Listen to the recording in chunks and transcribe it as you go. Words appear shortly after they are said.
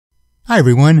Hi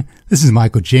everyone, this is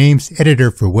Michael James,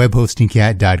 editor for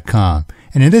webhostingcat.com,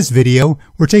 and in this video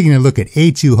we're taking a look at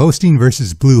A2 Hosting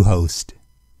versus Bluehost.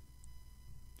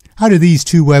 How do these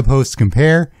two web hosts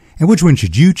compare, and which one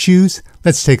should you choose?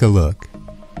 Let's take a look.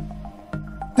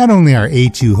 Not only are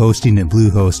A2 Hosting and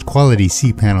Bluehost quality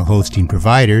cPanel hosting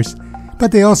providers,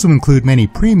 but they also include many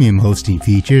premium hosting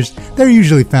features that are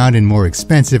usually found in more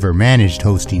expensive or managed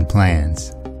hosting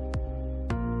plans.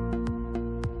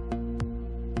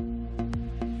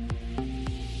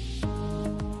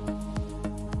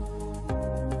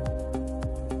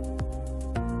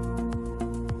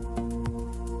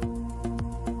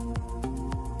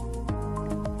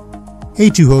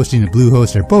 A2 Hosting and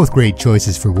Bluehost are both great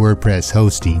choices for WordPress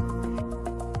hosting.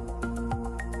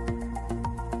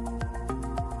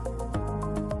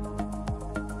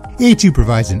 A2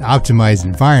 provides an optimized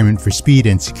environment for speed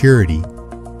and security.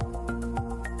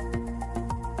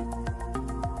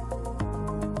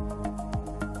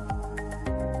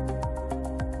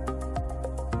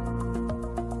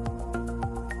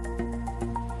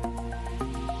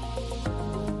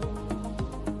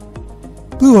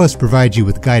 Bluehost provides you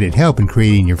with guided help in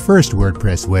creating your first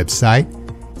WordPress website.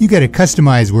 You get a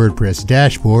customized WordPress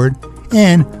dashboard,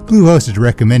 and Bluehost is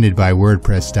recommended by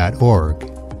WordPress.org.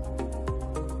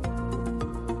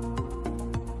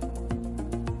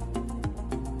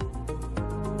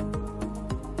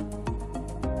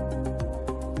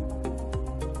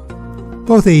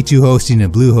 Both A2 Hosting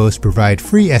and Bluehost provide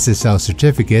free SSL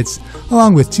certificates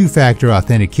along with two-factor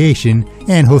authentication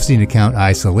and hosting account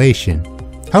isolation.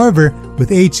 However, with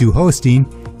A2 Hosting,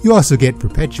 you also get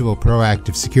perpetual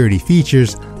proactive security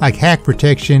features like hack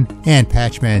protection and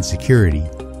patchman security.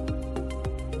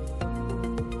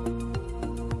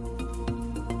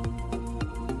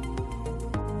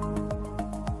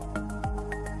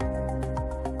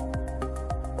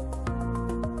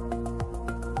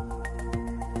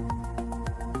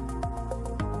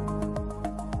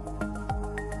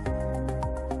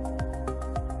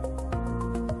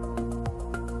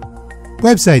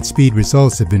 Website speed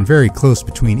results have been very close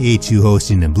between A2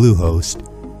 Hosting and Bluehost.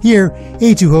 Here,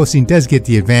 A2 Hosting does get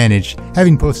the advantage,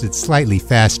 having posted slightly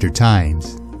faster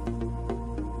times.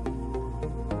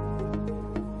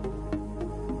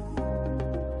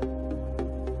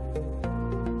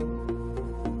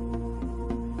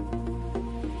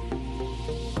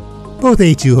 Both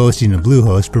A2 Hosting and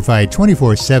Bluehost provide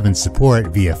 24/7 support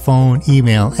via phone,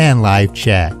 email, and live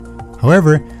chat.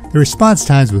 However, the response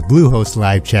times with Bluehost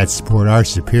live chat support are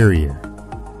superior.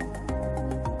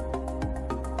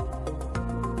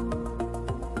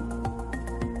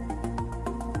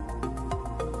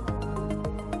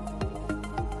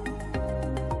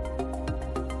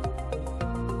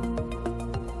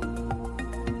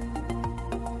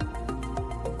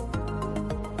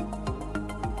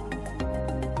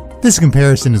 This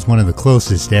comparison is one of the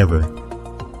closest ever.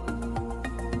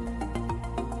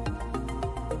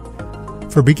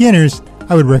 For beginners,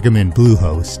 I would recommend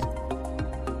Bluehost.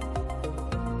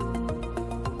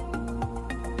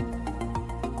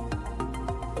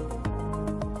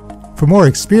 For more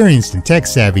experienced and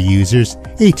tech-savvy users,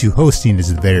 A2 Hosting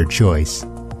is the better choice.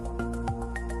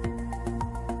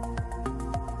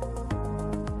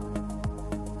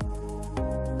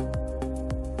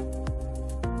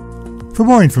 For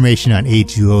more information on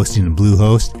A2 Hosting and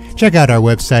Bluehost, check out our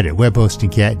website at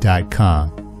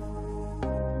webhostingcat.com.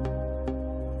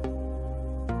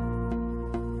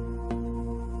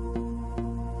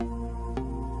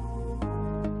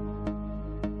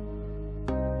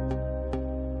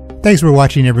 Thanks for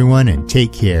watching everyone, and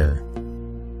take care.